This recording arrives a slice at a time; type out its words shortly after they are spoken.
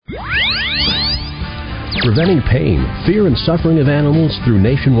preventing pain, fear, and suffering of animals through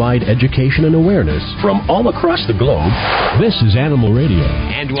nationwide education and awareness from all across the globe. This is Animal Radio.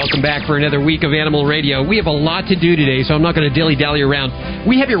 And welcome back for another week of Animal Radio. We have a lot to do today, so I'm not going to dilly-dally around.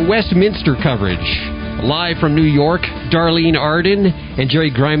 We have your Westminster coverage. Live from New York, Darlene Arden and Jerry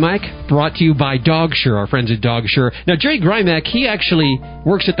Greimack, brought to you by DOGSURE, our friends at DOGSURE. Now, Jerry Greimack, he actually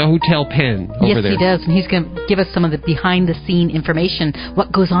works at the Hotel Penn over there. Yes, he does, and he's going to give us some of the behind-the-scene information,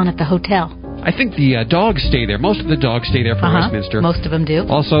 what goes on at the hotel. I think the dogs stay there. Most of the dogs stay there from Westminster. Most of them do.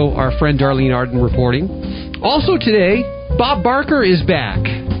 Also, our friend Darlene Arden reporting. Also today, Bob Barker is back.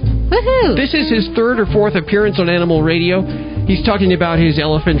 Woohoo! This is his third or fourth appearance on Animal Radio. He's talking about his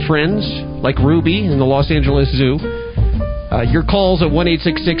elephant friends, like Ruby in the Los Angeles Zoo. Your calls at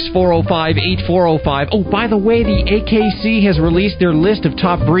 1-866-405-8405. Oh, by the way, the AKC has released their list of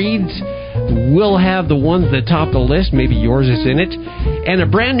top breeds. We'll have the ones that top the list. Maybe yours is in it. And a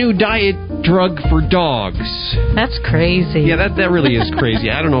brand new diet drug for dogs. That's crazy. Yeah, that really is crazy.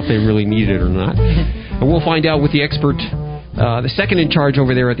 I don't know if they really need it or not. And we'll find out with the expert, the second in charge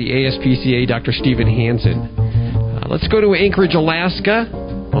over there at the ASPCA, Dr. Stephen Hansen. Let's go to Anchorage, Alaska,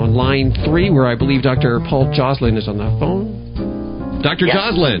 on line 3, where I believe Dr. Paul Joslin is on the phone. Dr.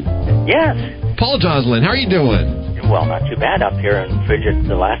 Joslin. Yes. Paul Joslin, how are you doing? Well, not too bad up here in frigid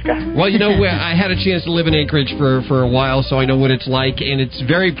Alaska. Well, you know, I had a chance to live in Anchorage for a while, so I know what it's like, and it's a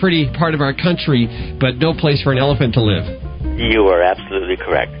very pretty part of our country, but no place for an elephant to live. You are absolutely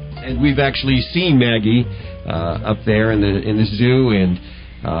correct. And we've actually seen Maggie up there in the zoo, and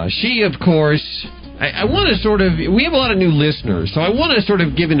she, of course... I want to sort of... We have a lot of new listeners, so I want to sort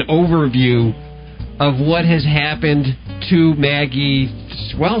of give an overview of what has happened to Maggie,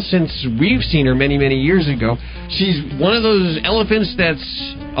 well, since we've seen her many, many years ago. She's one of those elephants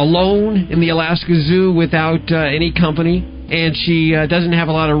that's alone in the Alaska Zoo without any company, and she doesn't have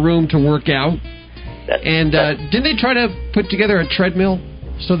a lot of room to work out. Didn't they try to put together a treadmill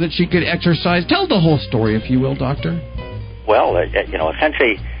so that she could exercise? Tell the whole story, if you will, Doctor. Well,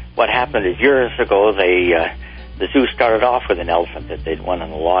 essentially... What happened is years ago, the zoo started off with an elephant that they'd won in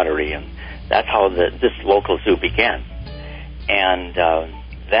the lottery, and that's how this local zoo began. And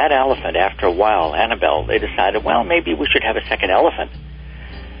that elephant, after a while, Annabelle, they decided, well, maybe we should have a second elephant.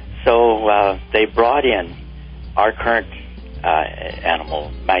 So they brought in our current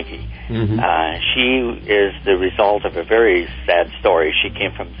animal, Maggie. Mm-hmm. She is the result of a very sad story. She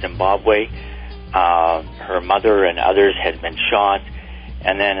came from Zimbabwe. Her mother and others had been shot.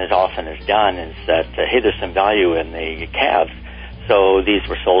 And then, as often is done, is that, hey, there's some value in the calves. So these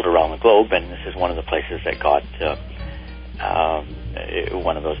were sold around the globe, and this is one of the places that got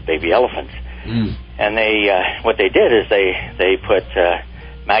one of those baby elephants. Mm. And what they did is they put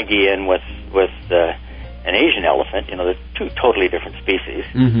Maggie in with an Asian elephant. You know, they're two totally different species.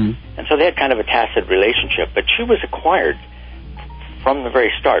 Mm-hmm. And so they had kind of a tacit relationship. But she was acquired from the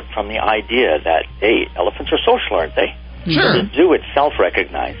very start, from the idea that, hey, elephants are social, aren't they? Sure. The zoo itself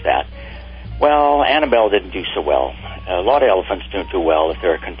recognized that. Well, Annabelle didn't do so well. A lot of elephants don't do well if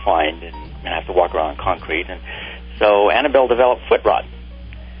they're confined and have to walk around concrete. And so Annabelle developed foot rot.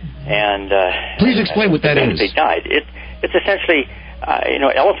 And please explain what that is. They died. It's essentially,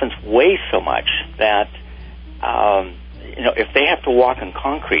 elephants weigh so much that, if they have to walk on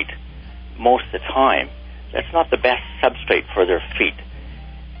concrete most of the time, that's not the best substrate for their feet.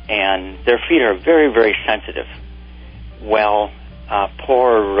 And their feet are very, very sensitive. Well,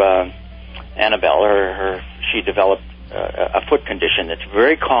 poor Annabelle, she developed a foot condition that's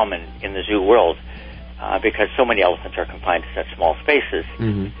very common in the zoo world because so many elephants are confined to such small spaces.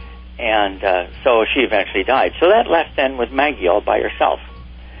 Mm-hmm. And so she eventually died. So that left then with Maggie all by herself.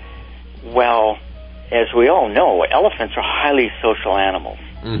 Well, as we all know, elephants are highly social animals.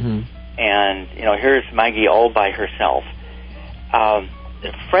 Mm-hmm. And, here's Maggie all by herself.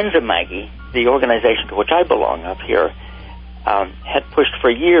 Friends of Maggie, the organization to which I belong up here, had pushed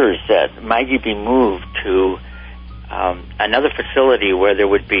for years that Maggie be moved to another facility where there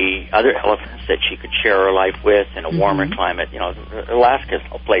would be other elephants that she could share her life with in a warmer climate. Alaska's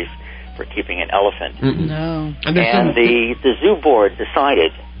no place for keeping an elephant. Mm-mm. No. And the zoo board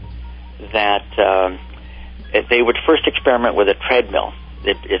decided that they would first experiment with a treadmill.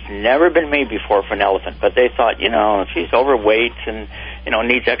 It's never been made before for an elephant, but they thought, if she's overweight and,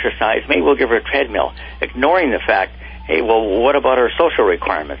 needs exercise, maybe we'll give her a treadmill, ignoring the fact, hey, well, what about her social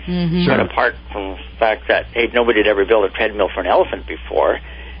requirements? Mm-hmm. Sure. But apart from the fact that, hey, nobody had ever built a treadmill for an elephant before,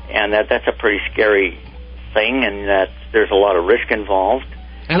 and that's a pretty scary thing, and that there's a lot of risk involved.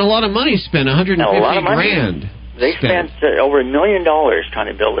 And a lot of money spent, $150,000. They spent over $1 million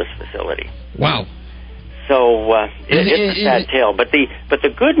trying to build this facility. Wow. So it's a sad tale. But the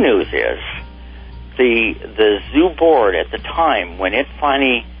good news is the zoo board at the time, when it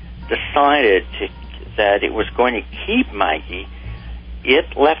finally decided that it was going to keep Maggie,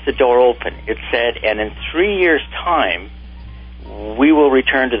 it left the door open. It said, and in 3 years' time, we will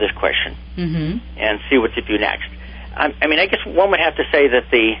return to this question and see what to do next. I mean, I guess one would have to say that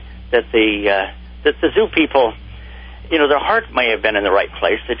the zoo people, their heart may have been in the right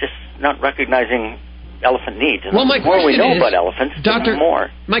place. They're just not recognizing elephant needs. And well, my the more we question know is, about elephants, Doctor, the more.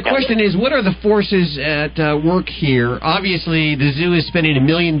 My question is, what are the forces at work here? Obviously, the zoo is spending $1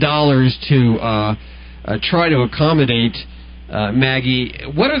 million to try to accommodate Maggie.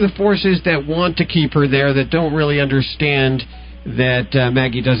 What are the forces that want to keep her there that don't really understand that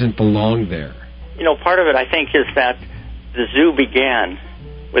Maggie doesn't belong there? Part of it, I think, is that the zoo began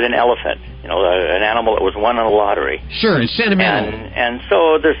with an elephant, an animal that was won in a lottery. Sure, it's sentimental. And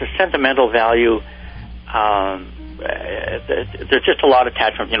so there's a sentimental value. There's just a lot of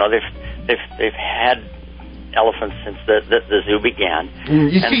attachment. They've had elephants since the zoo began.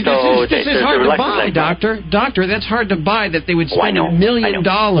 You see, this is hard to buy, Doctor. That's hard to buy, that they would spend $1 million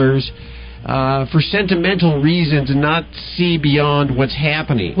for sentimental reasons and not see beyond what's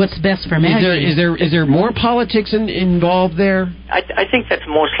happening. What's best for Maggie? Is there more politics involved there? I think that's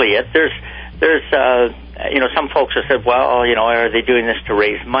mostly it. There's some folks have said, well, are they doing this to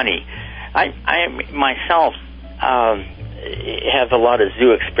raise money? I myself have a lot of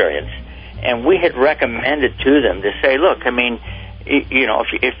zoo experience, and we had recommended to them to say, look, I mean,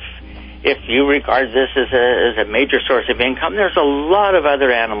 if you regard this as a major source of income, there's a lot of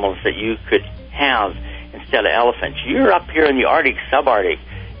other animals that you could have instead of elephants. You're up here in the Arctic, subarctic.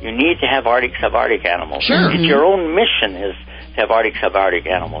 You need to have Arctic, subarctic animals. Sure. It's your own mission is to have Arctic, subarctic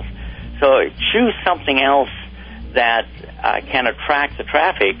animals. So choose something else that can attract the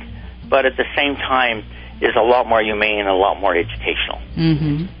traffic, but at the same time is a lot more humane and a lot more educational.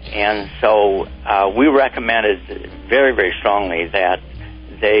 And so we recommended very, very strongly that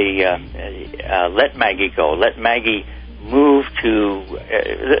they let Maggie go. Let Maggie move to...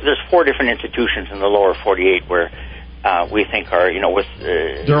 there's 4 different institutions in the lower 48 where we think are,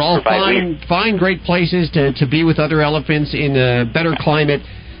 they're all fine, great places to be with other elephants in a better climate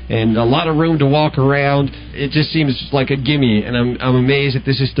and a lot of room to walk around. It just seems like a gimme, and I'm amazed that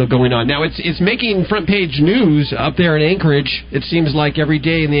this is still going on. Now, it's making front page news up there in Anchorage. It seems like every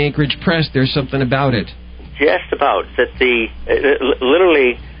day in the Anchorage press there's something about it. Just about. That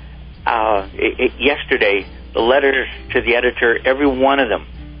literally yesterday, the letters to the editor, every one of them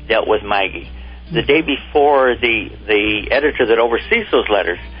dealt with Maggie. The day before, the editor that oversees those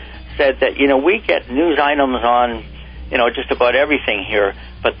letters said that, we get news items on, just about everything here,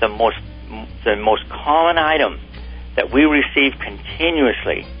 but the most common item that we receive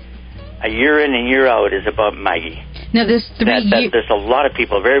continuously, a year in and year out, is about Maggie. Now, there's a lot of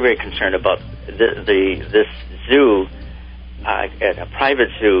people very, very concerned about this zoo, a private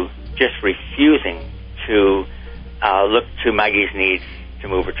zoo, just refusing to look to Maggie's needs to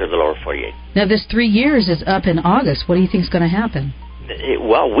move her to the lower 48. Now, this 3 years is up in August. What do you think is going to happen?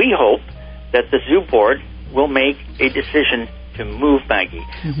 Well, we hope that the zoo board will make a decision to move Maggie.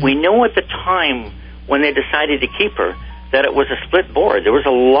 We know at the time when they decided to keep her that it was a split board. There was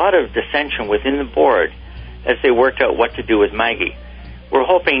a lot of dissension within the board as they worked out what to do with Maggie. We're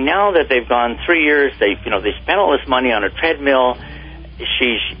hoping now that they've gone 3 years, they spent all this money on a treadmill.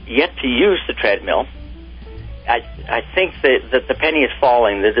 She's yet to use the treadmill. I think that the penny is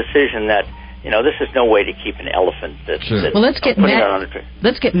falling, the decision that, this is no way to keep an elephant. Well, let's get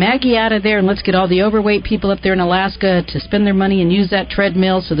Maggie out of there, and let's get all the overweight people up there in Alaska to spend their money and use that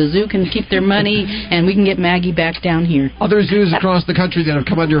treadmill so the zoo can keep their money, and we can get Maggie back down here. Other zoos across the country that have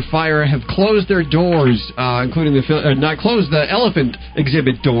come under fire have closed their doors, including not closed the elephant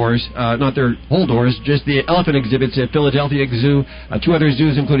exhibit doors, not their whole doors, just the elephant exhibits at Philadelphia Zoo, 2 other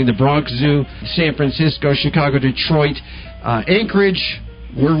zoos, including the Bronx Zoo, San Francisco, Chicago, Detroit, Anchorage.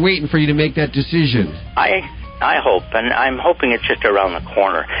 We're waiting for you to make that decision. I hope, and I'm hoping it's just around the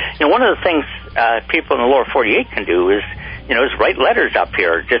corner. One of the things people in the lower 48 can do is write letters up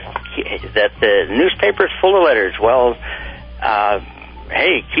here. Just that the newspaper's full of letters. Well,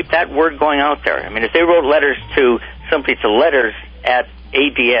 hey, keep that word going out there. I mean, if they wrote letters simply to letters at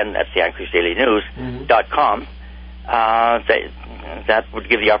ADN, that's the Anchorage Daily News, .com, that would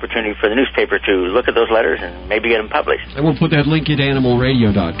give the opportunity for the newspaper to look at those letters and maybe get them published. And we'll put that link at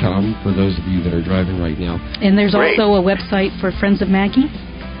animalradio.com for those of you that are driving right now. And there's also a website for Friends of Maggie?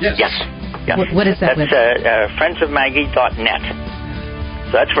 Yes. What is that website? That's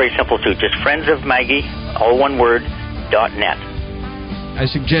friendsofmaggie.net. So that's very simple, too. Just friendsofmaggie, all one word, .net. I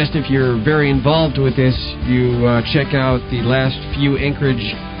suggest if you're very involved with this, you check out the last few Anchorage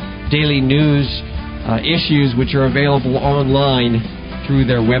Daily News issues, which are available online through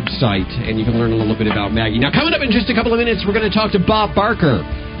their website, and you can learn a little bit about Maggie. Now, coming up in just a couple of minutes, we're going to talk to Bob Barker,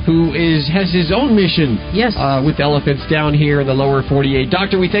 who has his own mission with elephants down here in the lower 48.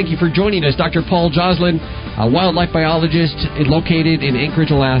 Doctor, we thank you for joining us. Dr. Paul Joslin, a wildlife biologist located in Anchorage,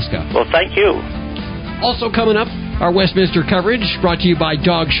 Alaska. Well, thank you. Also coming up, our Westminster Coverage, brought to you by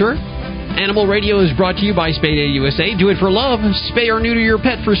DOGSURE. Animal Radio is brought to you by Spay Day USA. Do it for love. Spay or neuter your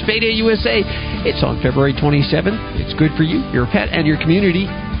pet for Spay Day USA. It's on February 27th. It's good for you, your pet, and your community.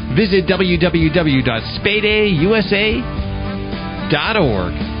 Visit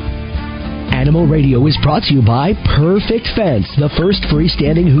www.spaydayusa.org. Animal Radio is brought to you by Perfect Fence, the first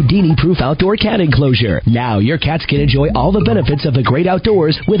freestanding Houdini-proof outdoor cat enclosure. Now your cats can enjoy all the benefits of the great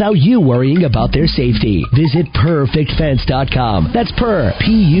outdoors without you worrying about their safety. Visit PerfectFence.com. That's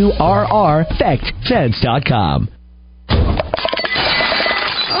P-U-R-R, fence.com.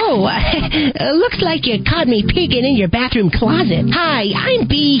 Oh, looks like you caught me peeking in your bathroom closet. Hi, I'm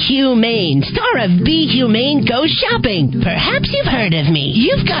Be Humane, star of Be Humane Goes Shopping. Perhaps you've heard of me.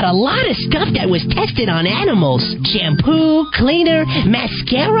 You've got a lot of stuff that was tested on animals. Shampoo, cleaner,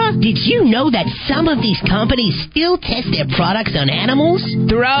 mascara. Did you know that some of these companies still test their products on animals?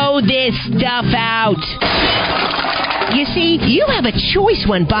 Throw this stuff out. You see, you have a choice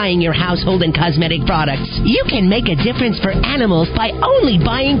when buying your household and cosmetic products. You can make a difference for animals by only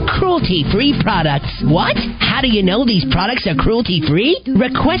buying cruelty-free products. What? How do you know these products are cruelty-free?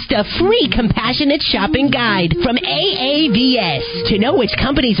 Request a free compassionate shopping guide from AAVS. To know which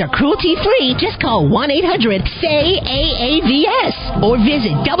companies are cruelty-free, just call 1-800-SAY-AAVS or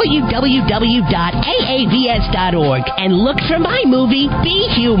visit www.aavs.org and look for my movie, Be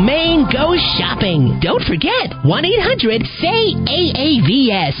Humane Goes Shopping. Don't forget,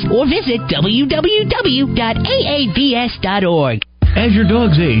 1-800-SAY-AAVS or visit www.aavs.org. As your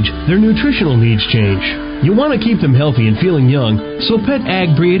dogs age, their nutritional needs change. You want to keep them healthy and feeling young, so Pet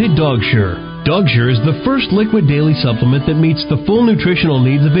Ag created DOGSURE. DOGSURE is the first liquid daily supplement that meets the full nutritional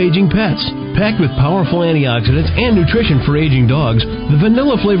needs of aging pets. Packed with powerful antioxidants and nutrition for aging dogs, the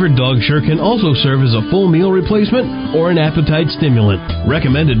vanilla-flavored DOGSURE can also serve as a full meal replacement or an appetite stimulant.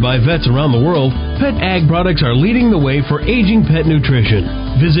 Recommended by vets around the world, Pet Ag products are leading the way for aging pet nutrition.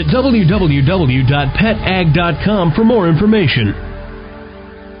 Visit www.petag.com for more information.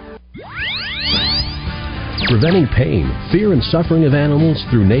 Preventing pain, fear, and suffering of animals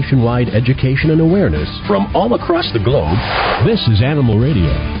through nationwide education and awareness from all across the globe. This is Animal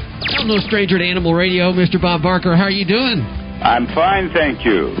Radio. I'm no stranger to Animal Radio. Mr. Bob Barker, how are you doing? I'm fine, thank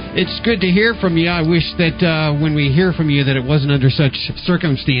you. It's good to hear from you. I wish that when we hear from you that it wasn't under such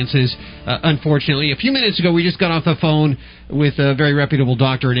circumstances, unfortunately. A few minutes ago, we just got off the phone with a very reputable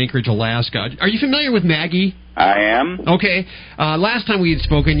doctor in Anchorage, Alaska. Are you familiar with Maggie? I am. Okay. Last time we had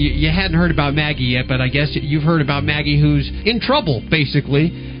spoken, you hadn't heard about Maggie yet, but I guess you've heard about Maggie, who's in trouble,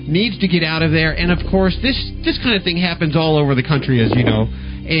 basically, needs to get out of there. And, of course, this kind of thing happens all over the country, as you know.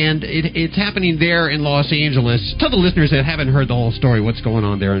 And it's happening there in Los Angeles. Tell the listeners that haven't heard the whole story what's going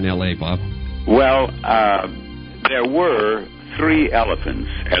on there in L.A., Bob. Well, there were 3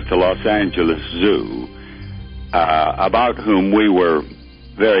 elephants at the Los Angeles Zoo about whom we were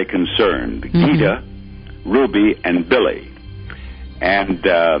very concerned. Gita, Ruby, and Billy. And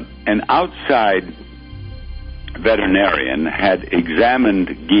an outside veterinarian had examined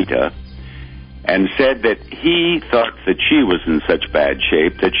Gita and said that he thought that she was in such bad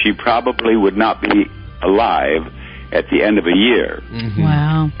shape that she probably would not be alive at the end of a year.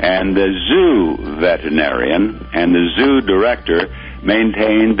 Wow. And the zoo veterinarian and the zoo director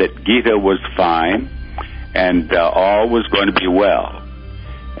maintained that Gita was fine and all was going to be well.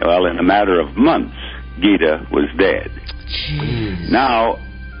 Well, in a matter of months, Gita was dead. Jeez. Now,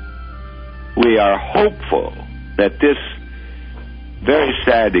 we are hopeful that this very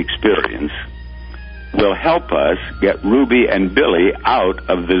sad experience will help us get Ruby and Billy out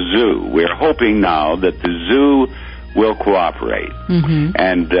of the zoo. We're hoping now that the zoo will cooperate.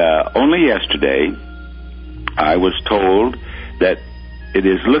 And only yesterday, I was told that it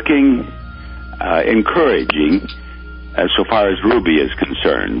is looking encouraging so far as Ruby is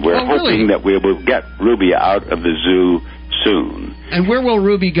concerned. We're hoping that we will get Ruby out of the zoo soon. And where will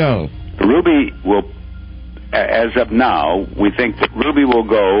Ruby go? Ruby will, as of now, we think that Ruby will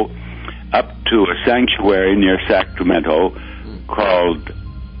go up to a sanctuary near Sacramento called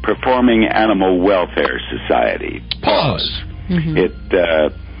Performing Animal Welfare Society. PAWS. It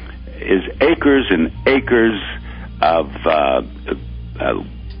is acres and acres of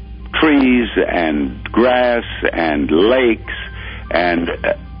trees and grass and lakes and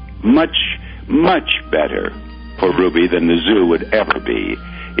much, much better for Ruby than the zoo would ever be.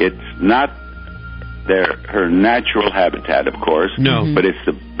 It's not her natural habitat, of course. No. But it's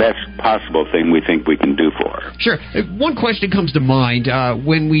the best possible thing we think we can do for her. Sure. One question comes to mind.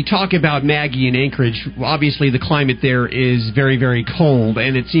 When we talk about Maggie in Anchorage, obviously the climate there is very, very cold,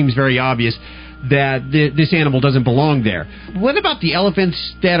 and it seems very obvious that this animal doesn't belong there. What about the elephants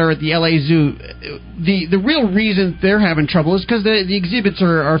that are at the LA Zoo? The real reason they're having trouble is because the exhibits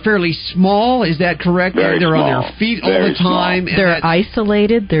are fairly small. Is that correct? Very they're small. on their feet all the time. They're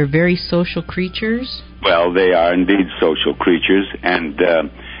isolated. They're very social creatures. Well, they are indeed social creatures, and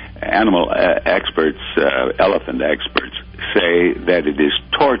animal experts, elephant experts, say that it is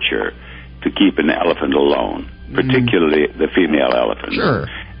torture to keep an elephant alone, particularly the female elephant. Sure.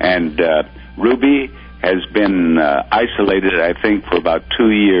 And Ruby has been isolated, I think, for about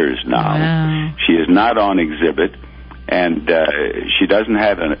 2 years now. Wow. She is not on exhibit, and she doesn't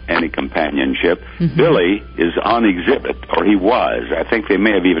have any companionship. Billy is on exhibit, or he was. I think they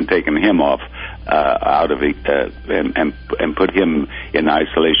may have even taken him off out of it and put him in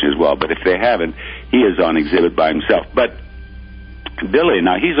isolation as well. But if they haven't, he is on exhibit by himself. But Billy,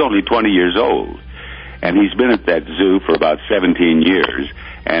 now, he's only 20 years old, and he's been at that zoo for about 17 years,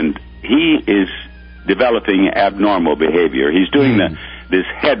 and he is developing abnormal behavior. He's doing this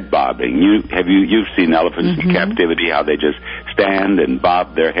head bobbing. You've seen elephants in captivity, how they just stand and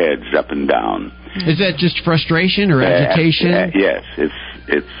bob their heads up and down. Is that just frustration or agitation? Yes,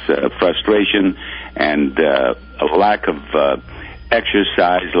 it's frustration and a lack of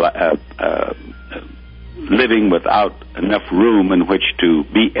exercise, living without enough room in which to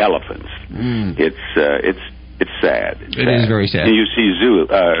be elephants. It's sad. It is very sad. And you see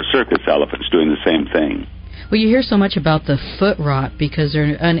circus elephants doing the same thing. Well, you hear so much about the foot rot because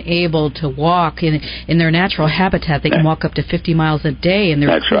they're unable to walk in their natural habitat. They can walk up to 50 miles a day, and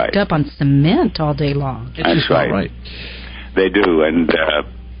they're cooped up on cement all day long. That's right. They do, and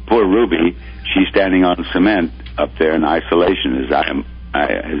poor Ruby, she's standing on cement up there in isolation, as I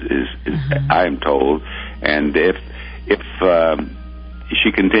am told. And if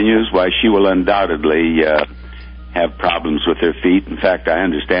she continues, why, she will undoubtedly have problems with her feet. In fact, I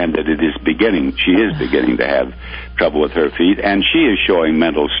understand that she is beginning to have trouble with her feet, and she is showing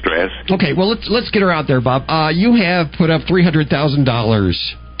mental stress. Okay, well, let's get her out there, Bob. You have put up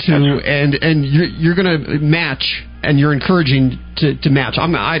 $300,000 and you're going to match, and you're encouraging to match.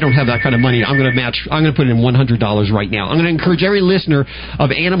 I don't have that kind of money. I'm going to match. I'm going to put in $100 right now. I'm going to encourage every listener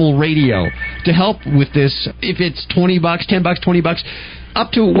of Animal Radio to help with this. If it's $20, $10, $20. Up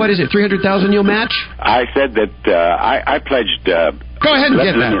to, what is it, 300,000 you'll match? I said that I pledged... Go ahead and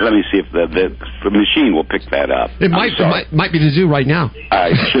get that. Let me see if the machine will pick that up. It might be the zoo right now.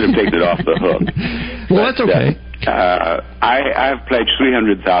 I should have taken it off the hook. Well, that's okay. I've pledged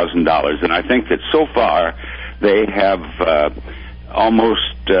 $300,000, and I think that so far they have almost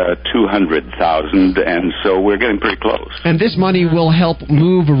 200,000, and so we're getting pretty close. And this money will help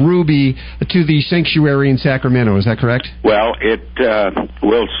move Ruby to the sanctuary in Sacramento, is that correct? Well, it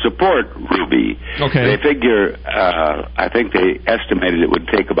will support Ruby. Okay. They figure, I think they estimated it would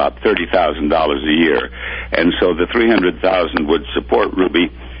take about $30,000 a year, and so the $300,000 would support Ruby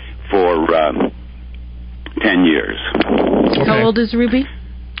for 10 years. Okay. How old is Ruby?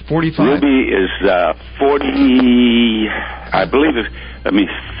 45. Ruby is 40, I believe. Let me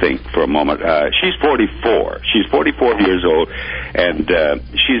think for a moment. She's 44. She's 44 years old, and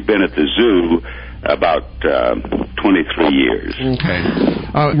she's been at the zoo about 23 years. Okay.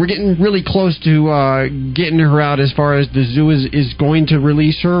 We're getting really close to getting her out as far as the zoo is going to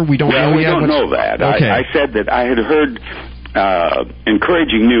release her. We don't know yet. We don't know that. Okay. I said that I had heard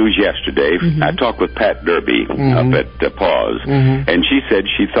encouraging news yesterday. I talked with Pat Derby up at Paws, and she said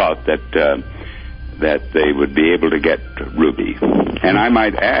she thought that they would be able to get Ruby. And I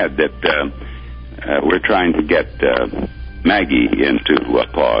might add that we're trying to get Maggie into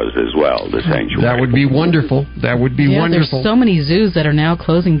Paws as well, the sanctuary. That would be wonderful. That would be wonderful. There's so many zoos that are now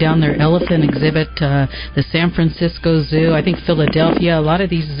closing down their elephant exhibit. The San Francisco Zoo, I think Philadelphia, a lot of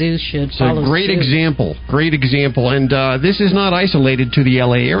these zoos should follow suit. Great example. And this is not isolated to the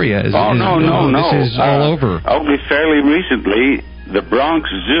L.A. area. No. This is all over. Only fairly recently, the Bronx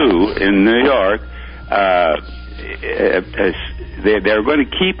Zoo in New York, they're going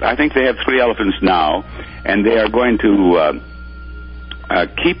to keep, I think they have 3 elephants now, and they are going to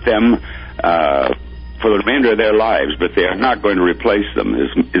keep them for the remainder of their lives, but they are not going to replace them,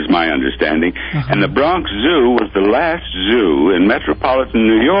 is my understanding. And the Bronx Zoo was the last zoo in metropolitan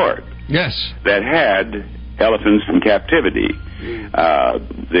New York that had elephants in captivity.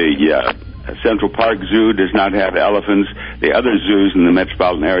 The Central Park Zoo does not have elephants. The other zoos in the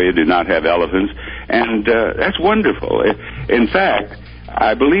metropolitan area do not have elephants. And that's wonderful. In fact,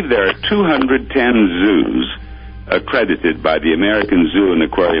 I believe there are 210 zoos accredited by the American Zoo and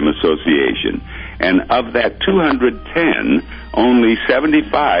Aquarium Association. And of that 210, only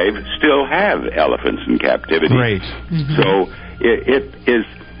 75 still have elephants in captivity. Great. Mm-hmm. So it is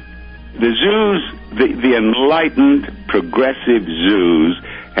the zoos, the enlightened, progressive zoos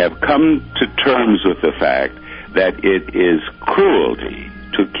have come to terms with the fact that it is cruelty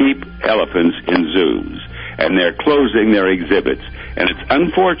to keep elephants in zoos, and they're closing their exhibits. And it's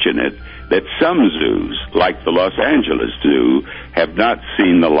unfortunate that some zoos, like the Los Angeles Zoo, have not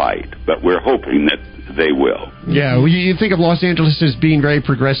seen the light, but we're hoping that they will. Yeah, well, you think of Los Angeles as being very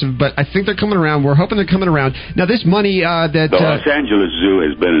progressive, but I think they're coming around. We're hoping they're coming around. Now, this money that... The Los Angeles Zoo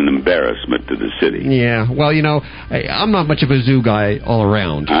has been an embarrassment to the city. Yeah, well, you know, I'm not much of a zoo guy all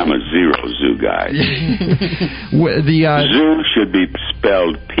around. I'm a zero zoo guy. Zoo should be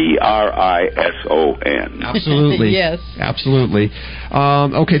spelled Prison. Absolutely. Yes. Absolutely.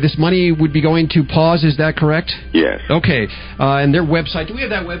 Okay, this money would be going to PAWS, is that correct? Yes. Okay, and their website, do we have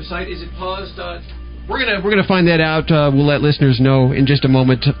that website? Is it PAWS? We're gonna find that out. We'll let listeners know in just a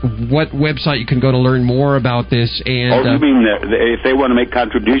moment what website you can go to learn more about this. And you mean if they want to make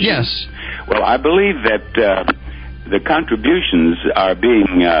contributions? Yes. Well, I believe that the contributions are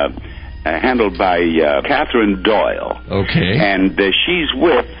being handled by Catherine Doyle. Okay. And she's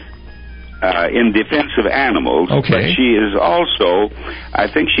with In Defense of Animals. Okay. But she is also, I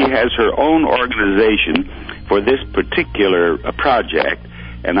think she has her own organization for this particular project.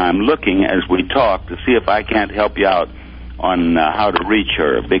 And I'm looking as we talk to see if I can't help you out on how to reach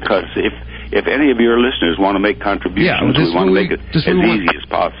her. Because if any of your listeners want to make contributions, we want to make it as easy as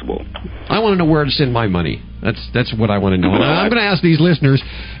possible. I want to know where to send my money. That's what I want to know. And I'm going to ask these listeners,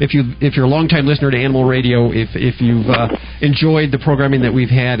 if you're a longtime listener to Animal Radio, if you've enjoyed the programming that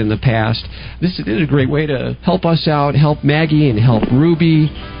we've had in the past, this is a great way to help us out, help Maggie and help Ruby,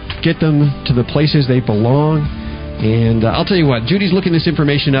 get them to the places they belong. And I'll tell you what, Judy's looking this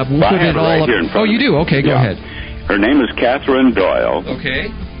information up. We'll put it all right up. Here in front you do? Okay, go ahead. Her name is Catherine Doyle. Okay.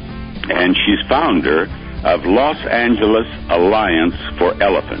 And she's founder of Los Angeles Alliance for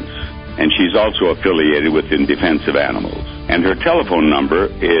Elephants. And she's also affiliated with In Defense of Animals. And her telephone number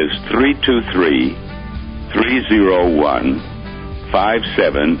is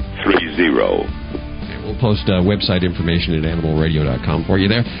 323-301-5730. We'll post website information at animalradio.com for you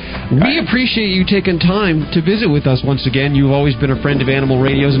there. We appreciate you taking time to visit with us once again. You've always been a friend of Animal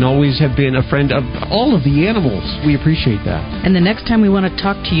Radio's and always have been a friend of all of the animals. We appreciate that. And the next time we want to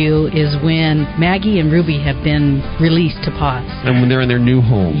talk to you is when Maggie and Ruby have been released to PAWS. And when they're in their new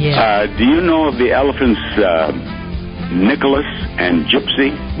home. Yeah. Do you know of the elephants Nicholas and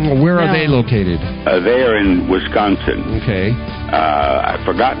Gypsy? Where are they located? They are in Wisconsin. Okay. I've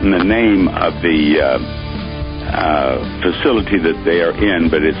forgotten the name of the facility that they are in,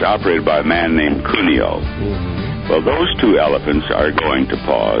 but it's operated by a man named Cuneo. Mm-hmm. Well, those two elephants are going to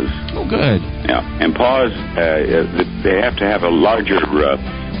PAWS. Oh, good. Yeah, and PAWS, they have to have a larger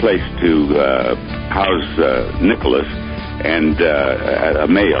place to house Nicholas. And a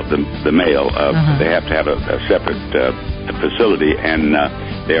male, the male, they have to have a separate facility, and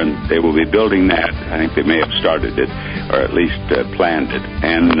they will be building that. I think they may have started it, or at least planned it.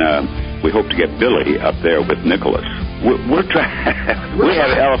 And we hope to get Billy up there with Nicholas. We're trying. We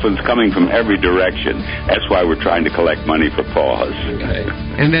have elephants coming from every direction. That's why we're trying to collect money for PAWS. Okay.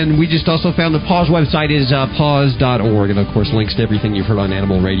 And then we just also found the PAWS website is paws.org, and of course links to everything you've heard on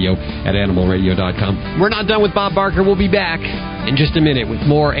Animal Radio at animalradio.com. We're not done with Bob Barker. We'll be back in just a minute with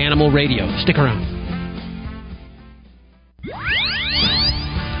more Animal Radio. Stick around.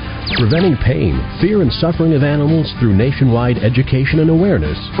 Preventing pain, fear, and suffering of animals through nationwide education and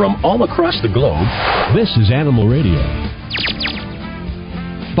awareness from all across the globe. This is Animal Radio.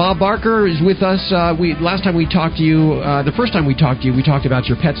 Bob Barker is with us. Last time we talked to you, the first time we talked to you, we talked about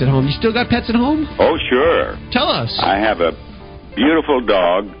your pets at home. You still got pets at home? Oh, sure. Tell us. I have a beautiful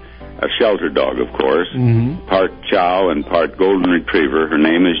dog, a shelter dog, of course, part Chow and part Golden Retriever. Her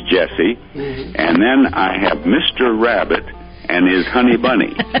name is Jessie. Mm-hmm. And then I have Mr. Rabbit and his honey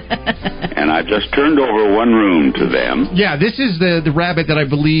bunny. And I just turned over one room to them. Yeah, this is the rabbit that I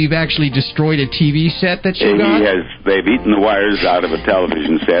believe actually destroyed a TV set that you got? They've eaten the wires out of a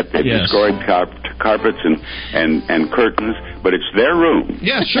television set. They've destroyed carpets and curtains, but it's their room.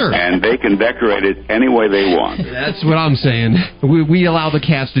 Yeah, sure. And they can decorate it any way they want. That's what I'm saying. We allow the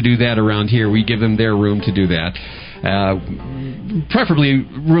cats to do that around here. We give them their room to do that. Preferably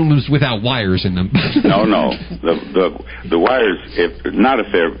rooms without wires in them. No. The wires, if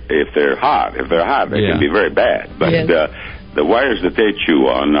they're hot. If they're hot, they can be very bad. But the wires that they chew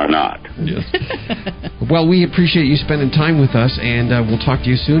on are not. Yes. Well, we appreciate you spending time with us, and we'll talk to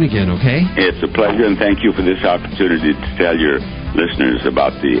you soon again, okay? It's a pleasure, and thank you for this opportunity to tell your listeners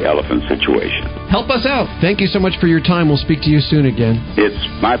about the elephant situation. Help us out. Thank you so much for your time. We'll speak to you soon again. It's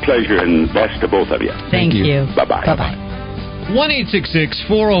my pleasure, and best to both of you. Thank you. Bye-bye. Bye-bye.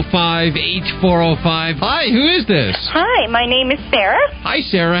 1-866-405-8405. Hi, who is this? Hi, my name is Sarah. Hi,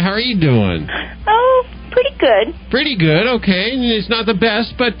 Sarah. How are you doing? Oh, pretty good. Pretty good. Okay, it's not the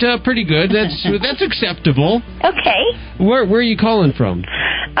best, but pretty good. That's acceptable. Okay. Where are you calling from?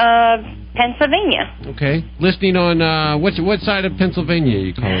 Pennsylvania. Okay. Listening on what side of Pennsylvania are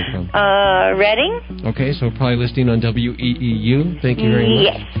you calling from? Reading. Okay, so probably listening on WEEU. Thank you very much.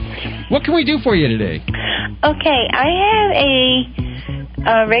 Yes. What can we do for you today? Okay, I have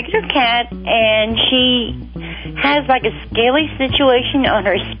a regular cat, and she has like a scaly situation on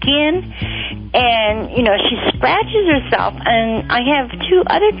her skin, and she scratches herself. And I have 2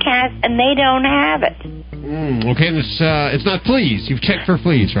 other cats, and they don't have it. Okay, it's not fleas. You've checked for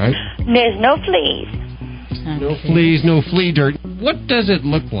fleas, right? There's no fleas. No fleas, no flea dirt. What does it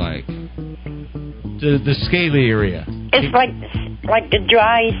look like? The scaly area. It's like a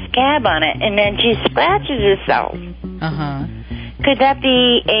dry scab on it, and then she scratches herself. Could that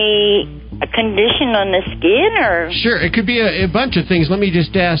be a condition on the skin, or? Sure, it could be a bunch of things. Let me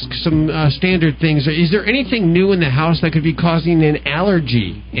just ask some standard things. Is there anything new in the house that could be causing an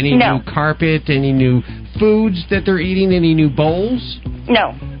allergy? Any new carpet? Any new foods that they're eating? Any new bowls?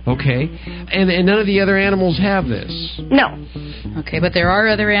 No. Okay. And none of the other animals have this? No. Okay, but there are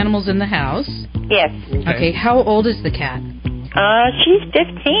other animals in the house? Yes. Okay, how old is the cat? She's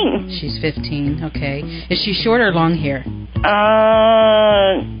 15. She's 15, okay. Is she short or long hair?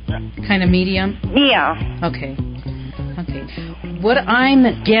 Kind of medium? Yeah. Okay. What I'm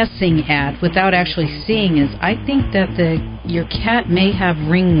guessing at, without actually seeing, is I think that your cat may have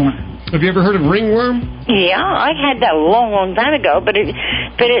ringworm. Have you ever heard of ringworm? Yeah, I had that a long time ago, but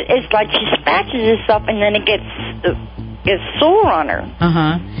it's like she scratches herself and then it gets sore on her.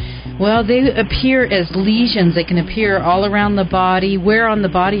 Well, they appear as lesions. They can appear all around the body. Where on the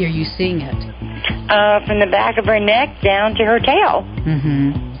body are you seeing it? From the back of her neck down to her tail.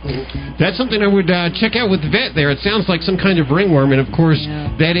 That's something I would check out with the vet there. It sounds like some kind of ringworm, and of course,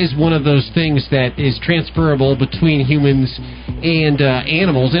 that is one of those things that is transferable between humans and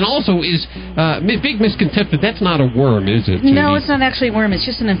animals, and also is big misconception. That's not a worm, is it, Judy? No, it's not actually a worm. It's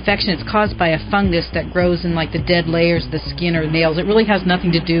just an infection. It's caused by a fungus that grows in like the dead layers of the skin or nails. It really has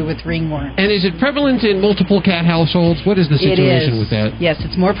nothing to do with ringworm. And is it prevalent in multiple cat households? What is the situation with that? Yes,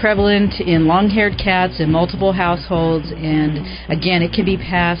 it's more prevalent in long-haired cats in multiple households, and again, it can be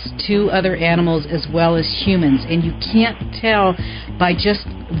passed to other animals as well as humans, and you can't tell by just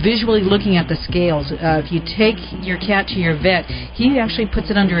visually looking at the scales. If you take your cat to your vet, he actually puts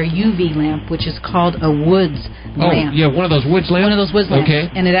it under a UV lamp, which is called a Woods lamp. Oh, yeah, one of those Woods lamps? One of those Woods lamps. Okay.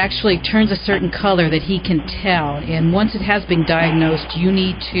 And it actually turns a certain color that he can tell, and once it has been diagnosed, you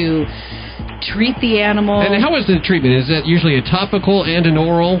need to treat the animal. And how is the treatment? Is that usually a topical and an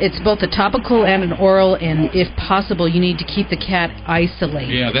oral? It's both a topical and an oral, and if possible, you need to keep the cat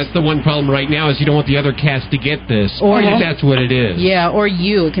isolated. Yeah, that's the one problem right now is you don't want the other cats to get this, or if that's what it is. Yeah, or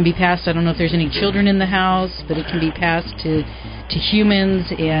you. It can be passed. I don't know if there's any children in the house, but it can be passed to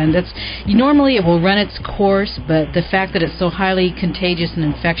humans, and normally it will run its course, but the fact that it's so highly contagious and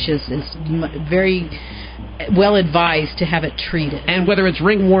infectious is very well advised to have it treated. And whether it's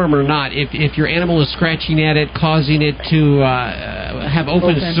ringworm or not, if your animal is scratching at it, causing it to have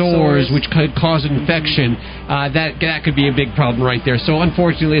open sores, which could cause infection, that could be a big problem right there. So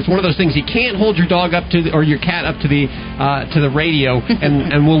unfortunately, it's one of those things you can't hold your dog up to or your cat up to the radio,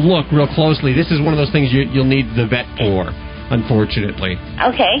 and we'll look real closely. This is one of those things you'll need the vet for, unfortunately.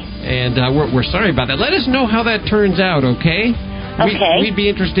 Okay. And we're sorry about that. Let us know how that turns out, okay? Okay. We'd be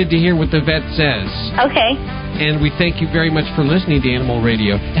interested to hear what the vet says. Okay. And we thank you very much for listening to Animal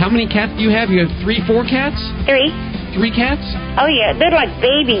Radio. How many cats do you have? You have 3, 4 cats? 3. 3 cats? Oh, yeah. They're like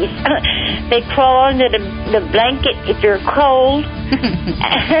babies. They crawl under the blanket if they're cold.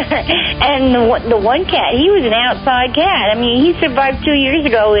 And the one cat, he was an outside cat. I mean, he survived 2 years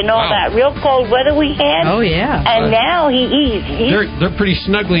ago in all that real cold weather we had. Oh, yeah. And now he's... They're pretty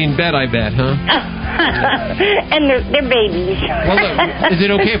snugly in bed, I bet, huh? And they're babies. Well, is it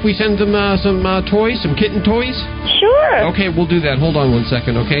okay if we send them some toys, some kitten toys? Sure. Okay, we'll do that. Hold on one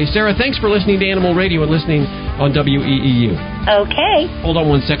second, okay? Sarah, thanks for listening to Animal Radio and listening on WEEU. Okay. Hold on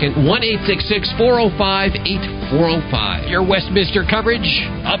one second. 1-866-405-8405. Your Westminster Coverage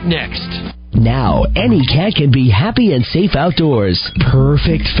up next. Now, any cat can be happy and safe outdoors.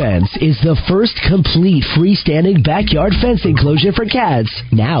 Perfect Fence is the first complete freestanding backyard fence enclosure for cats.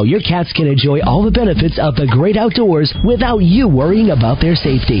 Now, your cats can enjoy all the benefits of the great outdoors without you worrying about their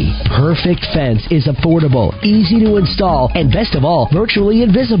safety. Perfect Fence is affordable, easy to install, and best of all, virtually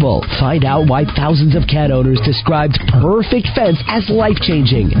invisible. Find out why thousands of cat owners described Perfect Fence as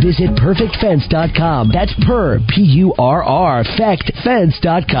life-changing. Visit perfectfence.com. That's P-U-R-R,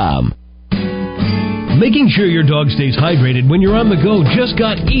 fectfence.com. Making sure your dog stays hydrated when you're on the go just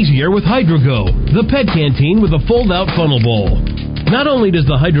got easier with HydroGo, the pet canteen with a fold-out funnel bowl. Not only does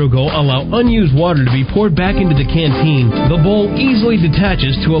the HydroGo allow unused water to be poured back into the canteen, the bowl easily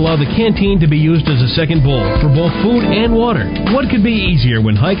detaches to allow the canteen to be used as a second bowl for both food and water. What could be easier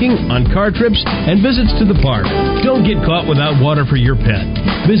when hiking, on car trips, and visits to the park? Don't get caught without water for your pet.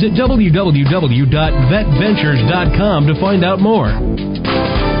 Visit www.vetventures.com to find out more.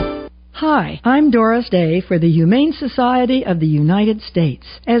 Hi, I'm Doris Day for the Humane Society of the United States.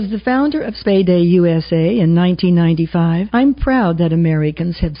 As the founder of Spay Day USA in 1995, I'm proud that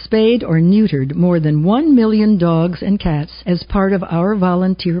Americans have spayed or neutered more than 1 million dogs and cats as part of our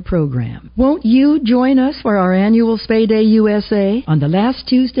volunteer program. Won't you join us for our annual Spay Day USA on the last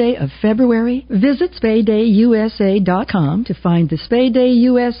Tuesday of February? Visit SpayDayUSA.com to find the Spay Day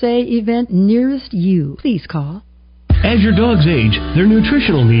USA event nearest you. Please call. As your dogs age, their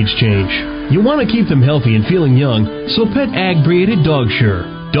nutritional needs change. You want to keep them healthy and feeling young, so pet ag-breated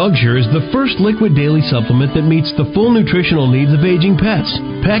DOGSURE. DOGSURE is the first liquid daily supplement that meets the full nutritional needs of aging pets.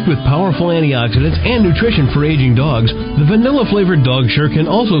 Packed with powerful antioxidants and nutrition for aging dogs, the vanilla-flavored DOGSURE can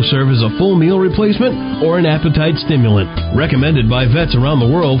also serve as a full meal replacement or an appetite stimulant. Recommended by vets around the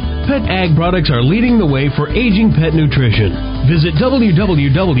world, Pet Ag products are leading the way for aging pet nutrition. Visit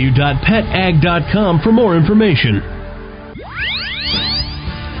www.petag.com for more information.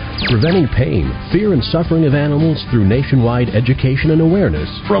 Preventing pain, fear, and suffering of animals through nationwide education and awareness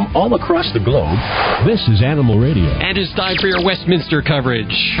from all across the globe. This is Animal Radio. And it's time for your Westminster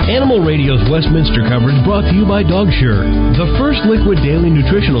coverage. Animal Radio's Westminster coverage brought to you by DOGSURE, the first liquid daily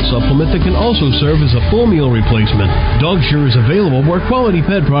nutritional supplement that can also serve as a full meal replacement. DOGSURE is available where quality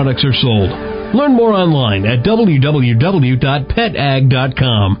pet products are sold. Learn more online at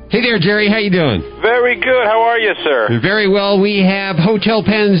www.petag.com. Hey there, Jerry. How you doing? Very good. How are you, sir? Very well. We have Hotel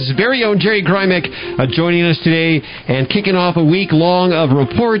Penn's very own Jerry Greimek joining us today and kicking off a week long of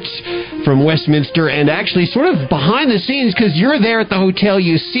reports from Westminster and actually sort of behind the scenes because you're there at the hotel.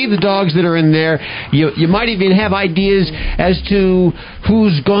 You see the dogs that are in there. You might even have ideas as to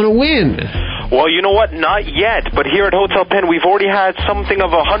who's going to win. Well, you know what? Not yet. But here at Hotel Penn, we've already had something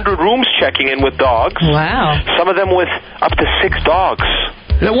of 100 rooms checking in with dogs. Wow. Some of them with up to 6 dogs.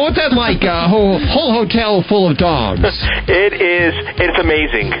 Now, what's that like, a whole hotel full of dogs? It's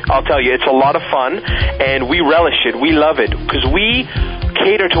amazing. I'll tell you, it's a lot of fun, and we relish it. We love it, because we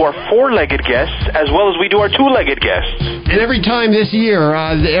cater to our 4-legged guests as well as we do our 2-legged guests. And every time this year,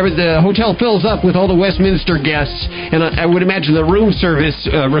 the hotel fills up with all the Westminster guests, and I would imagine the room service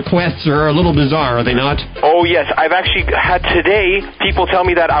requests are a little bizarre, are they not? Oh, yes. I've actually had today people tell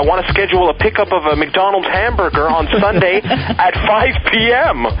me that I want to schedule a pickup of a McDonald's hamburger on Sunday at 5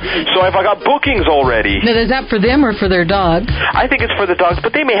 p.m. So I've got bookings already. Now, is that for them or for their dog? I think it's for the dogs,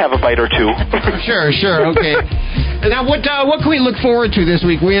 but they may have a bite or two. Sure, okay. Now, what can we look forward to this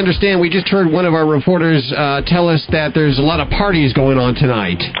week? We understand, we just heard one of our reporters tell us that there's a lot of parties going on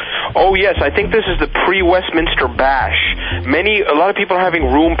tonight. Oh, yes. I think this is the pre-Westminster Bash. A lot of people are having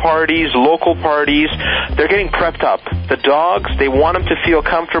room parties, local parties. They're getting prepped up. The dogs, they want them to feel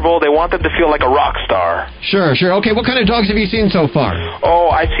comfortable. They want them to feel like a rock star. Sure. Okay, what kind of dogs have you seen so far?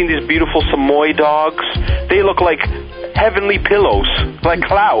 Oh, I've seen these beautiful Samoy dogs. They look like heavenly pillows, like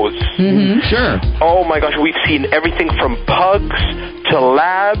clouds. Mm-hmm. Sure. Oh, my gosh. We've seen everything from pugs to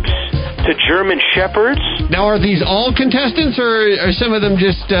labs to German shepherds. Now, are these all contestants, or are some of them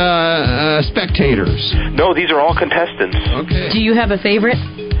just spectators? No, these are all contestants. Okay. Do you have a favorite?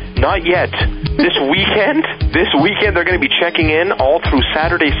 Not yet. This weekend, they're going to be checking in all through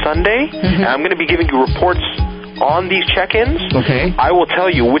Saturday, Sunday, and I'm going to be giving you reports on these check-ins. Okay. I will tell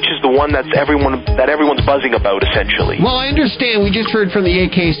you which is the one that everyone's buzzing about, essentially. Well, I understand. We just heard from the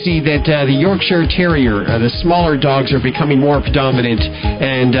AKC that the Yorkshire Terrier, the smaller dogs, are becoming more predominant,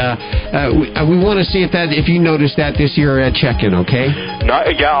 and we want to see if you noticed that this year at check-in, okay?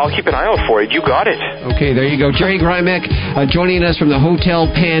 Yeah, I'll keep an eye out for it. You got it. Okay, there you go. Jerry Greimek joining us from the Hotel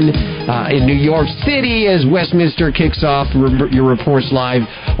Penn in New York City as Westminster kicks off your reports live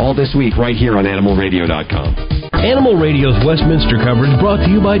all this week right here on AnimalRadio.com. Animal Radio's Westminster Coverage brought to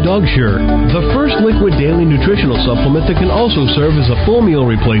you by DOGSURE, the first liquid daily nutritional supplement that can also serve as a full meal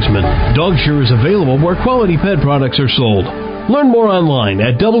replacement. DOGSURE is available where quality pet products are sold. Learn more online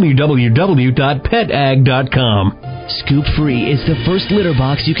at www.petag.com. Scoop Free is the first litter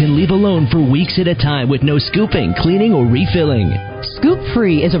box you can leave alone for weeks at a time with no scooping, cleaning, or refilling. Scoop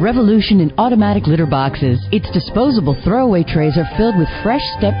Free is a revolution in automatic litter boxes. Its disposable throwaway trays are filled with fresh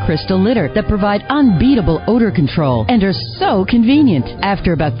step crystal litter that provide unbeatable odor control and are so convenient.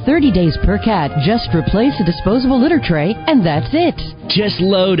 After about 30 days per cat, just replace a disposable litter tray and that's it. Just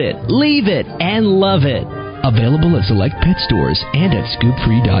load it, leave it, and love it. Available at select pet stores and at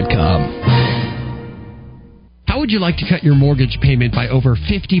scoopfree.com. How would you like to cut your mortgage payment by over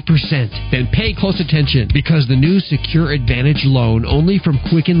 50%? Then pay close attention, because the new Secure Advantage loan only from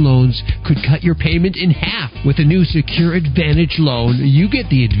Quicken Loans could cut your payment in half. With the new Secure Advantage loan, you get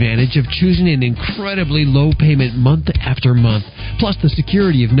the advantage of choosing an incredibly low payment month after month, plus the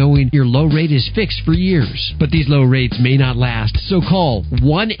security of knowing your low rate is fixed for years. But these low rates may not last, so call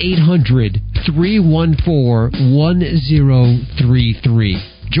 1-800-314-1033.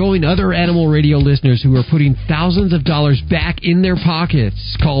 Join other Animal Radio listeners who are putting thousands of dollars back in their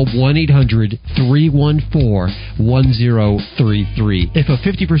pockets. Call 1-800-314-1033. If a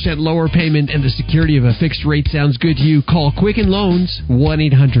 50% lower payment and the security of a fixed rate sounds good to you, call Quicken Loans,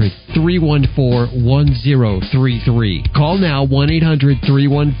 1-800-314-1033. Call now,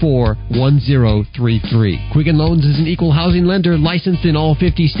 1-800-314-1033. Quicken Loans is an equal housing lender licensed in all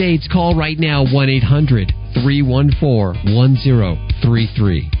 50 states. Call right now,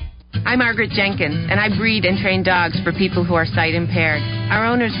 1-800-314-1033. I'm Margaret Jenkins, and I breed and train dogs for people who are sight impaired. Our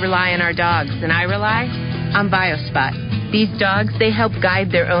owners rely on our dogs, and I rely on BioSpot. These dogs, they help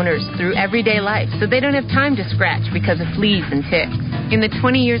guide their owners through everyday life, so they don't have time to scratch because of fleas and ticks. In the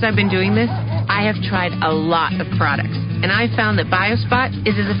 20 years I've been doing this, I have tried a lot of products, and I found that BioSpot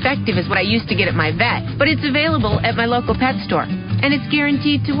is as effective as what I used to get at my vet, but it's available at my local pet store, and it's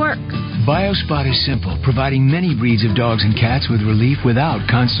guaranteed to work. BioSpot is simple, providing many breeds of dogs and cats with relief without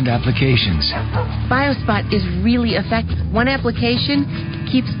constant applications. BioSpot is really effective. One application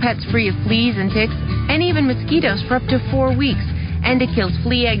keeps pets free of fleas and ticks and even mosquitoes for up to 4 weeks. And it kills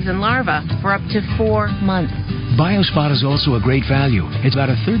flea eggs and larvae for up to 4 months. BioSpot is also a great value. It's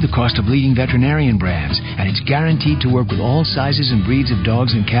about a third the cost of leading veterinarian brands, and it's guaranteed to work with all sizes and breeds of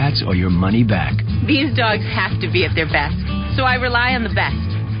dogs and cats or your money back. These dogs have to be at their best, so I rely on the best.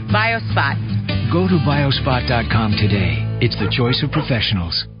 BioSpot. Go to biospot.com today. It's the choice of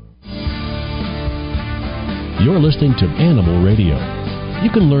professionals. You're listening to Animal Radio.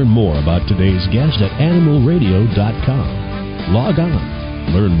 You can learn more about today's guest at animalradio.com. Log on.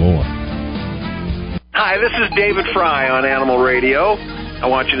 Learn more. Hi, this is David Fry on Animal Radio. I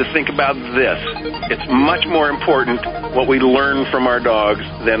want you to think about this. It's much more important what we learn from our dogs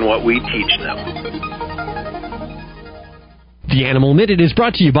than what we teach them. The Animal Minute is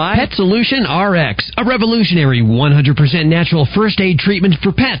brought to you by Pet Solution RX, a revolutionary 100% natural first aid treatment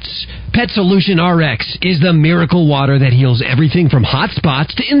for pets. Pet Solution RX is the miracle water that heals everything from hot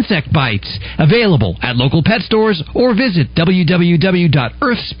spots to insect bites. Available at local pet stores or visit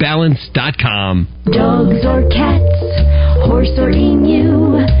www.earthsbalance.com. Dogs or cats, horse or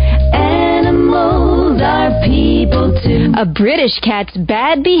emu, animals are people too. A British cat's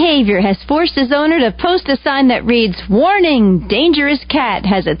bad behavior has forced his owner to post a sign that reads, "Warning, dangerous cat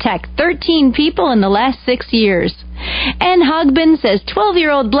has attacked 13 people in the last 6 years." Ann Hogbin says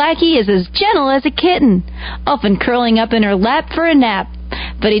 12-year-old Blackie is as gentle as a kitten, often curling up in her lap for a nap.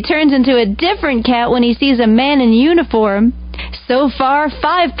 But he turns into a different cat when he sees a man in uniform. So far,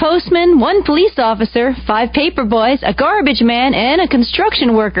 5 postmen, 1 police officer, 5 paper boys, a garbage man, and a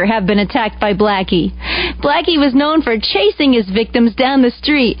construction worker have been attacked by Blackie. Blackie was known for chasing his victims down the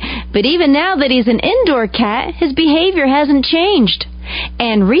street, but even now that he's an indoor cat, his behavior hasn't changed.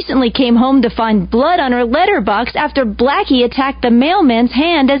 Anne recently came home to find blood on her letterbox after Blackie attacked the mailman's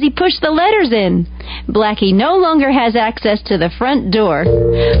hand as he pushed the letters in. Blackie no longer has access to the front door.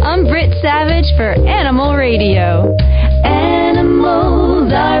 I'm Britt Savage for Animal Radio.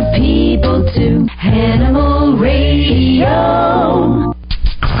 Animals are people too. Animal Radio.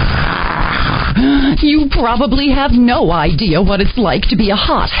 You probably have no idea what it's like to be a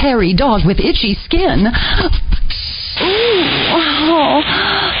hot, hairy dog with itchy skin. Ooh, oh.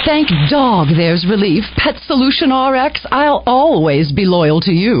 Thank dog there's relief. Pet Solution RX, I'll always be loyal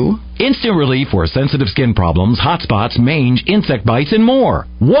to you. Instant relief for sensitive skin problems, hot spots, mange, insect bites, and more.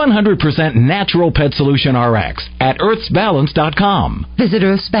 100% natural pet solution RX at earthsbalance.com. Visit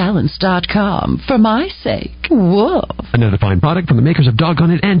earthsbalance.com for my sake. Whoa. Another fine product from the makers of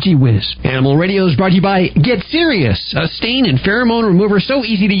Doggone It and Gee Whiz. Animal Radio is brought to you by Get Serious, a stain and pheromone remover so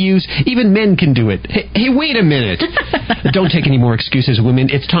easy to use, even men can do it. Hey, wait a minute. Don't take any more excuses, women.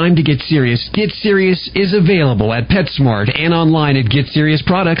 It's time to get serious. Get Serious is available at PetSmart and online at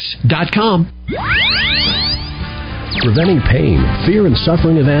GetSeriousProducts.com. Preventing pain, fear, and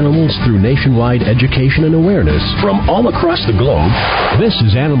suffering of animals through nationwide education and awareness from all across the globe. This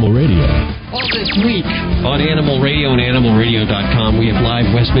is Animal Radio. All this week on Animal Radio and AnimalRadio.com, we have live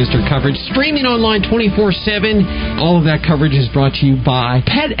Westminster coverage streaming online 24/7. All of that coverage is brought to you by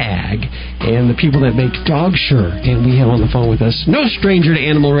Pet Ag and the people that make DOGSURE. And we have on the phone with us, no stranger to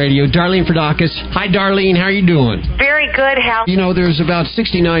Animal Radio, Darlene Fredakis. Hi, Darlene. How are you doing? Very good, Hal. You know, there's about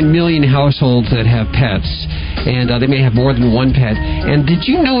 69 million households that have pets, and they may have more than one pet. And did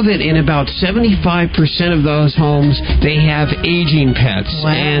you know that in about 75% of those homes, they have aging pets?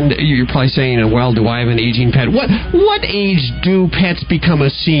 Wow. And you're probably saying, well, do I have an aging pet? What age do pets become a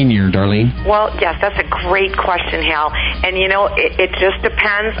senior, Darlene? Well, yes, that's a great question, Hal. And, you know, it just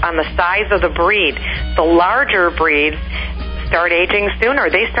depends on the size of the breed. The larger breeds start aging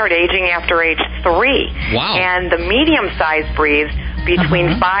sooner. They start aging after age 3. Wow. And the medium-sized breeds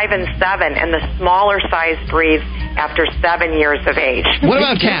between 5 and 7, and the smaller-sized breeds after 7 years of age. What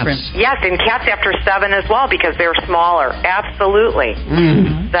about cats? Yes, and cats after 7 as well because they're smaller. Absolutely.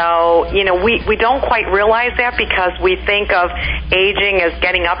 So, you know, we don't quite realize that because we think of aging as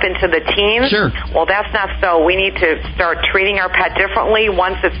getting up into the teens. Sure. Well, that's not so. We need to start treating our pet differently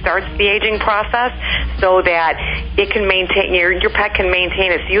once it starts the aging process so that it can maintain, your pet can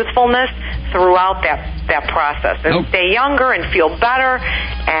maintain its youthfulness throughout that process and stay younger and feel better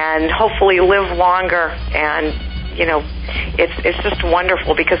and hopefully live longer. And you know, it's just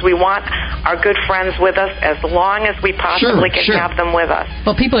wonderful because we want our good friends with us as long as we possibly can have them with us.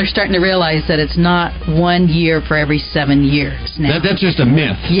 Well, people are starting to realize that it's not 1 year for every 7 years now. That's just a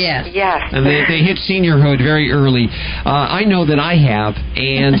myth. Yes. And they hit seniorhood very early. I know that I have,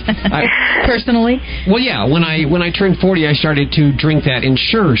 and personally. Well, yeah. When I turned 40, I started to drink that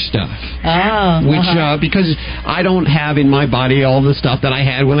Ensure stuff. Which because I don't have in my body all the stuff that I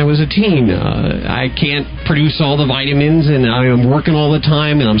had when I was a teen. I can't produce all the vitamins, and I'm working all the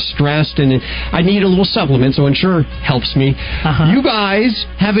time, and I'm stressed, and I need a little supplement, so Ensure helps me. You guys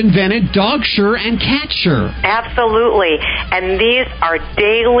have invented DOGSURE and CatSure. Absolutely. And these are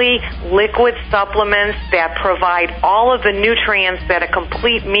daily liquid supplements that provide all of the nutrients that a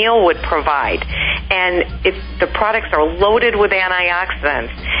complete meal would provide. And the products are loaded with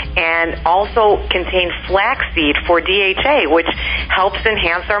antioxidants and also contain flaxseed for DHA, which helps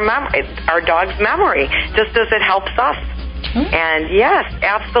enhance our dog's memory, just as it helps us. And yes,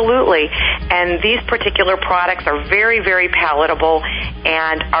 absolutely. And these particular products are very, very palatable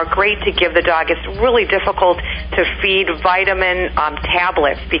and are great to give the dog. It's really difficult to feed vitamin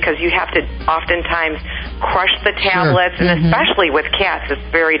tablets because you have to oftentimes crush the tablets, and especially with cats,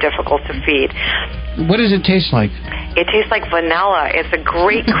 it's very difficult to feed. What does it taste like? It tastes like vanilla. It's a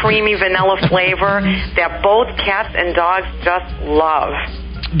great creamy vanilla flavor that both cats and dogs just love.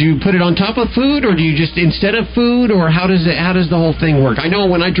 Do you put it on top of food, or do you just instead of food, or how does the whole thing work? I know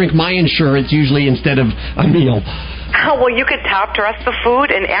when I drink my Ensure, it's usually instead of a meal. Well, you could top dress the food,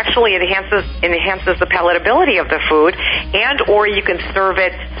 and actually it enhances the palatability of the food, and or you can serve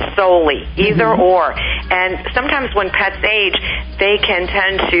it solely, either or. And sometimes when pets age, they can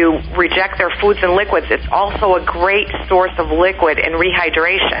tend to reject their foods and liquids. It's also a great source of liquid and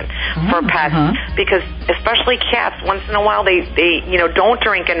rehydration for pets because especially cats, once in a while they don't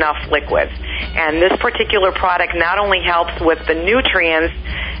drink enough liquids. And this particular product not only helps with the nutrients,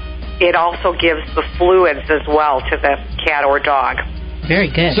 it also gives the fluids as well to the cat or dog.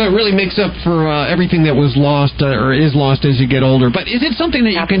 Very good. So it really makes up for everything that was lost or is lost as you get older. But is it something that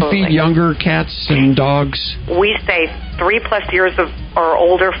you can feed younger cats and dogs? We say 3+ years or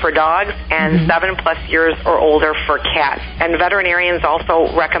older for dogs and 7+ years or older for cats. And veterinarians also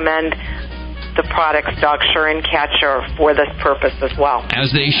recommend the products DOGSURE and CatSure for this purpose as well.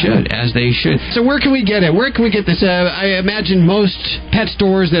 As they should. So where can we get it? Where can we get this? I imagine most pet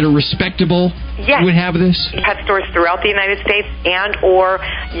stores that are respectable Yes. would have this? Pet stores throughout the United States, and or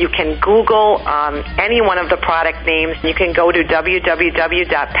you can Google any one of the product names. You can go to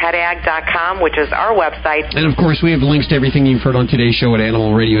www.petag.com, which is our website. And, of course, we have links to everything you've heard on today's show at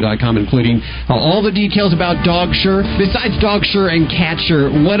animalradio.com, including all the details about DOGSURE. Besides DOGSURE and CATSURE,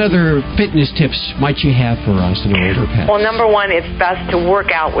 what other fitness tips might you have for us and our older pets? Well, number one, it's best to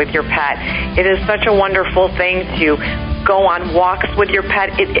work out with your pet. It is such a wonderful thing to go on walks with your pet.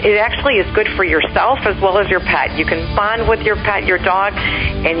 It actually is good for yourself as well as your pet. You can bond with your pet, your dog,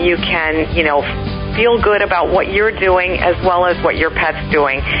 and you can, feel good about what you're doing as well as what your pet's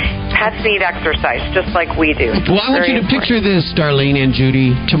doing. Pets need exercise, just like we do. Well, I want you to picture this, Darlene and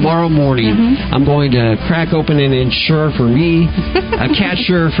Judy. Tomorrow morning, I'm going to crack open an Ensure for me, a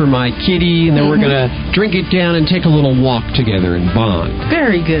CATSURE for my kitty, and then we're going to drink it down and take a little walk together and bond.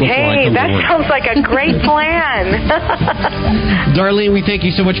 Very good. Hey, that sounds like a great plan. Darlene, we thank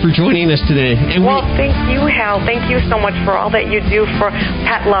you so much for joining us today. And thank you, Hal. Thank you so much for all that you do for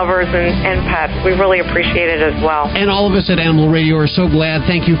pet lovers and pets. We really appreciate it as well. And all of us at Animal Radio are so glad.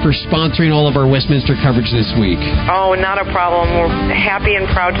 Thank you for sponsoring all of our Westminster coverage this week. Oh, not a problem. We're happy and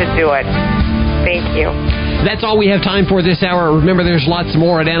proud to do it. Thank you. That's all we have time for this hour. Remember, there's lots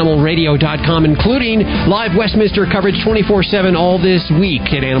more at animalradio.com, including live Westminster coverage 24/7 all this week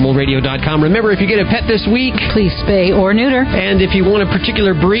at animalradio.com. Remember, if you get a pet this week, please spay or neuter. And if you want a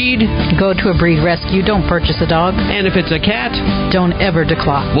particular breed, go to a breed rescue. Don't purchase a dog. And if it's a cat, don't ever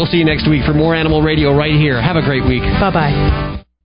declaw. We'll see you next week for more Animal Radio right here. Have a great week. Bye-bye.